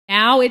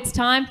now it's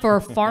time for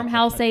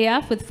Farmhouse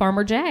AF with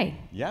Farmer Jay.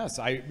 Yes,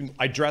 I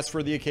dressed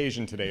for the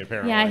occasion today,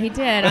 apparently. Yeah, he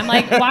did. I'm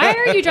like, why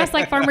are you dressed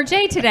like Farmer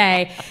Jay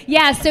today?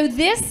 Yeah, so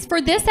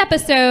for this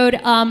episode,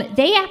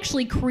 they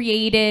actually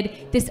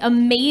created this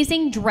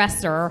amazing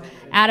dresser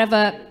out of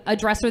a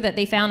dresser that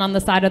they found on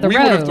the side of the road.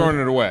 We would have thrown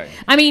it away.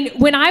 I mean,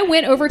 when I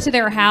went over to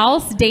their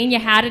house,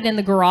 Dania had it in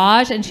the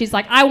garage, and she's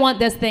like, I want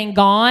this thing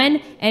gone.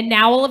 And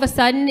now all of a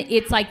sudden,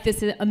 it's like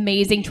this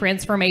amazing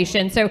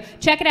transformation. So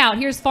check it out.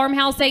 Here's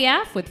Farmhouse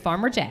AF with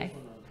Farmer Jay.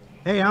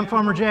 Hey, I'm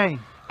Farmer Jay.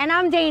 And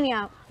I'm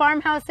Dania,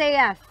 Farmhouse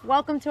AF.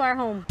 Welcome to our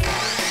home.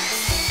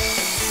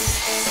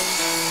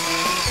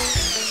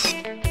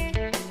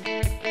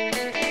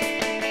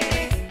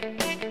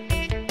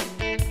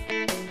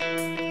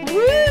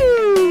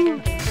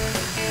 Woo!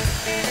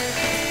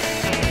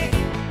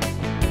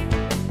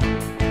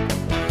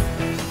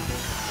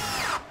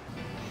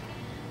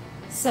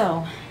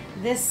 So,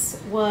 this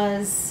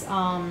was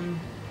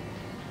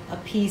a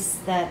piece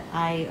that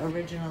I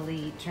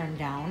originally turned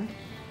down.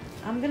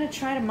 I'm gonna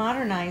try to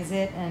modernize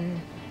it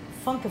and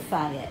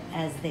funkify it,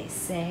 as they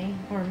say,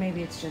 or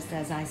maybe it's just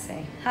as I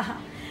say.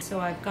 So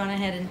I've gone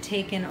ahead and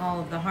taken all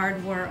of the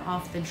hardware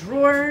off the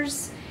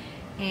drawers,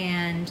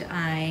 and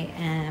I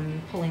am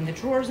pulling the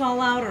drawers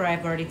all out, or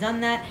I've already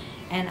done that,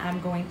 and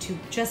I'm going to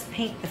just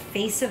paint the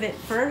face of it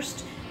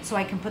first so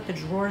I can put the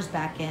drawers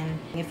back in.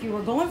 If you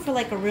were going for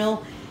like a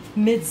real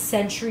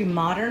mid-century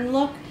modern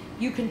look,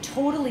 you can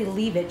totally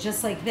leave it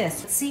just like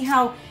this. See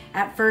how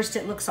at first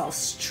it looks all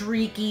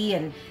streaky,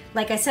 and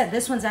like I said,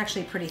 this one's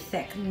actually pretty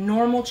thick.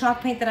 Normal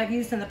chalk paint that I've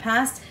used in the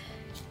past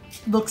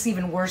looks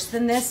even worse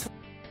than this.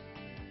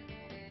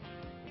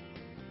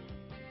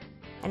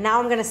 And now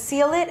I'm gonna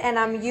seal it, and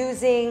I'm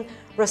using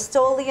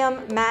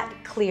Rust-Oleum Matte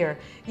Clear.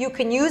 You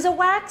can use a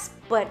wax,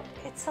 but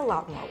it's a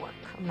lot more work,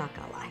 I'm not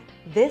gonna lie.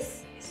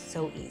 This is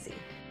so easy.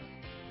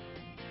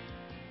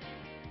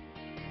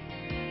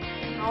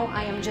 Now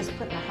I am just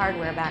putting the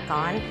hardware back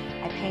on.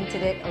 I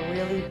painted it a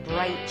really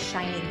bright,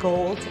 shiny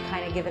gold to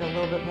kind of give it a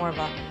little bit more of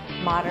a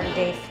modern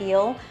day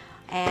feel.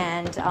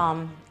 And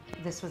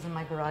this was in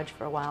my garage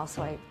for a while,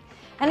 so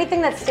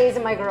anything that stays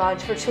in my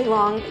garage for too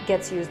long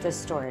gets used as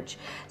storage.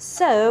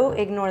 So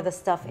ignore the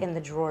stuff in the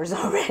drawers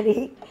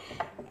already.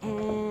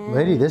 And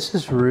Lady, this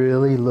is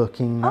really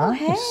looking nice.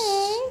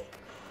 Oh, hey.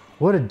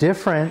 What a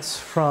difference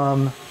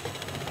from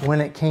when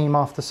it came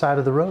off the side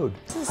of the road.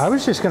 I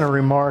was just going to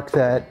remark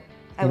that,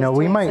 you know,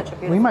 we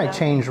might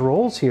change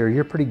roles here.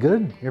 You're pretty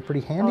good. You're pretty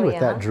handy with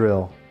that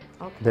drill.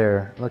 Okay.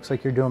 There. Looks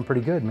like you're doing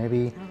pretty good.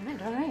 Maybe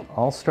All right.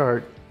 I'll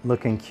start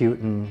looking cute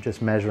and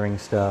just measuring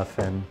stuff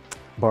and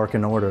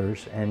barking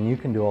orders, and you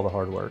can do all the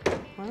hard work.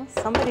 Well,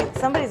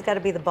 somebody's got to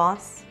be the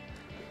boss.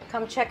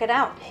 Come check it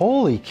out.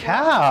 Holy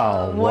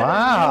cow! What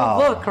wow!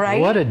 a new look,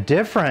 right? What a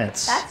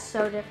difference! That's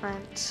so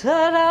different.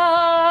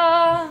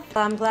 Ta-da!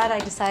 I'm glad I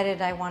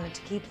decided I wanted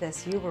to keep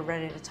this. You were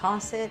ready to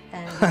toss it,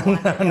 and no.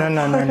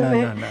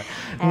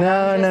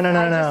 I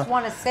just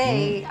want to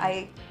say,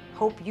 I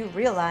hope you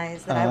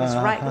realize that I was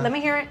right. Let me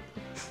hear it.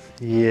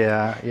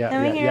 Yeah.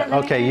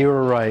 Okay, you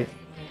were right.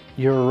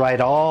 You were right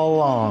all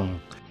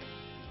along.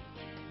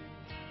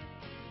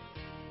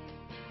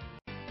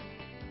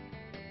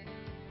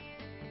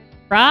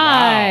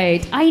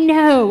 Right. Wow. I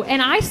know.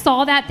 And I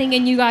saw that thing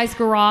in you guys'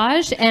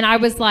 garage, and I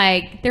was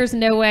like, there's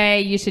no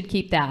way you should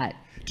keep that.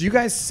 Do you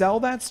guys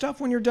sell that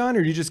stuff when you're done,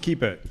 or do you just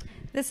keep it?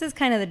 This is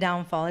kind of the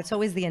downfall. It's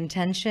always the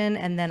intention,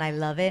 and then I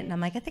love it, and I'm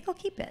like, I think I'll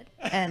keep it.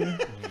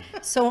 And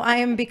so I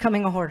am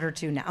becoming a hoarder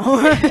too now.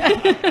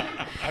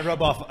 I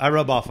rub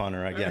off on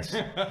her, I guess.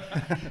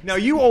 Now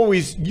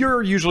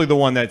you're usually the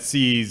one that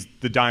sees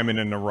the diamond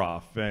in the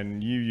rough,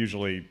 and you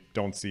usually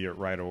don't see it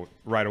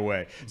right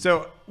away.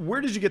 So where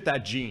did you get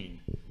that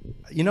gene?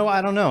 You know,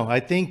 I don't know. I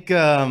think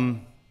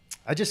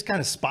I just kind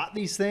of spot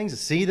these things,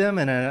 see them,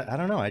 and I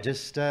don't know. I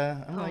just,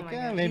 I'm like,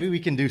 maybe we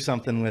can do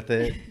something with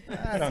it.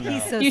 I don't know.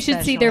 So you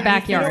should see their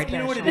backyard. You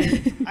know what it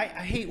is? I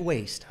hate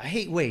waste. I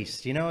hate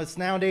waste. You know, it's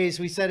nowadays,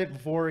 we said it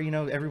before, you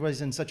know,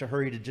 everybody's in such a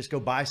hurry to just go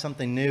buy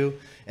something new.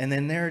 And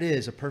then there it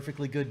is, a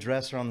perfectly good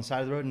dresser on the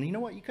side of the road. And you know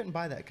what? You couldn't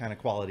buy that kind of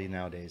quality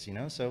nowadays, you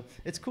know? So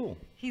it's cool.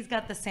 He's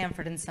got the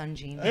Sanford & Son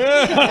gene. And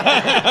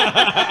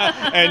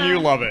you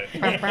love it.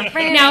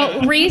 Now,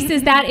 Reese,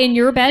 is that in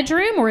your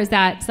bedroom, or is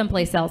that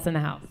someplace else in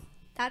the house?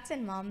 That's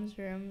in Mom's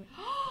room.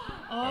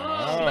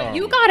 But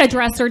you got a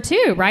dresser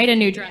too, right? A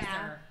new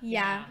dresser.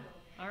 Yeah.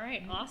 All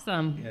right,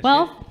 awesome. Yeah,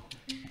 well,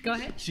 go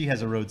ahead. She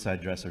has a roadside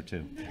dresser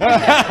too.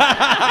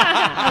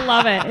 I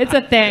love it. It's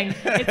a thing.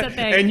 It's a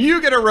thing. And you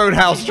get a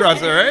roadhouse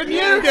dresser, and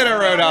you get a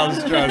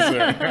roadhouse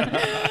dresser.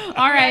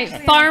 All right,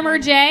 Farmer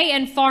Jay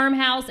and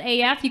Farmhouse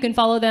AF. You can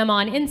follow them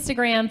on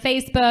Instagram,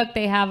 Facebook.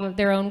 They have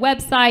their own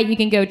website. You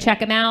can go check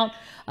them out.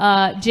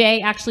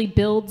 Jay actually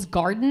builds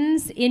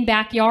gardens in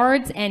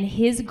backyards, and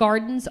his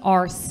gardens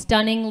are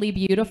stunningly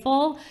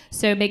beautiful.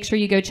 So make sure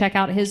you go check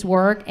out his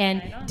work.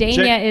 And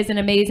Dania is an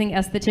amazing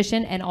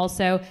esthetician and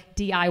also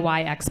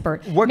DIY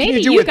expert. What Maybe can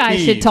you do you with guys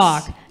bees? should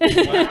talk.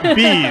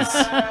 Bees.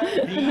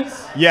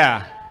 Bees?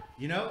 Yeah.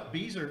 You know,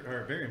 bees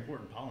are very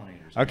important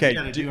pollinators. Okay, We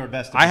gotta do our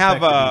best to I have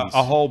protect the bees.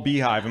 a whole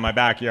beehive in my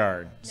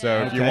backyard,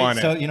 so if you want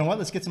it. So you know what?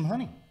 Let's get some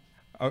honey.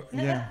 Oh,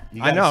 yeah.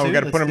 You I got it, know. We Sue? got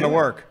to put Let's them to do it.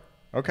 work.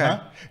 Okay.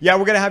 Huh? Yeah,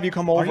 we're gonna have you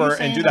come Are you over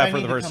saying and do that I for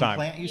need the to first come time.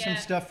 Plant you some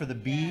stuff for the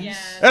bees.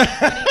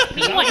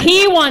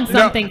 He wants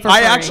something for free.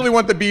 I actually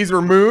want the bees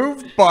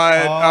removed,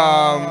 but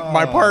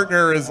my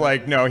partner is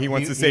like, no, he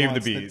wants to save the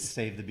wants bees.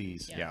 Save the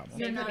bees. Yeah.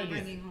 You're not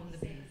bringing home the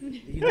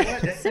bees. You know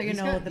what? So you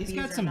know the he's bees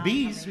got are some not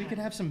bees. coming We could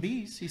have some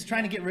bees. He's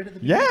trying to get rid of the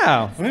bees.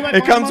 Yeah. We might It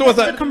find comes them with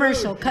on a the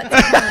Commercial. Cut to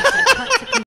commercial. Cut to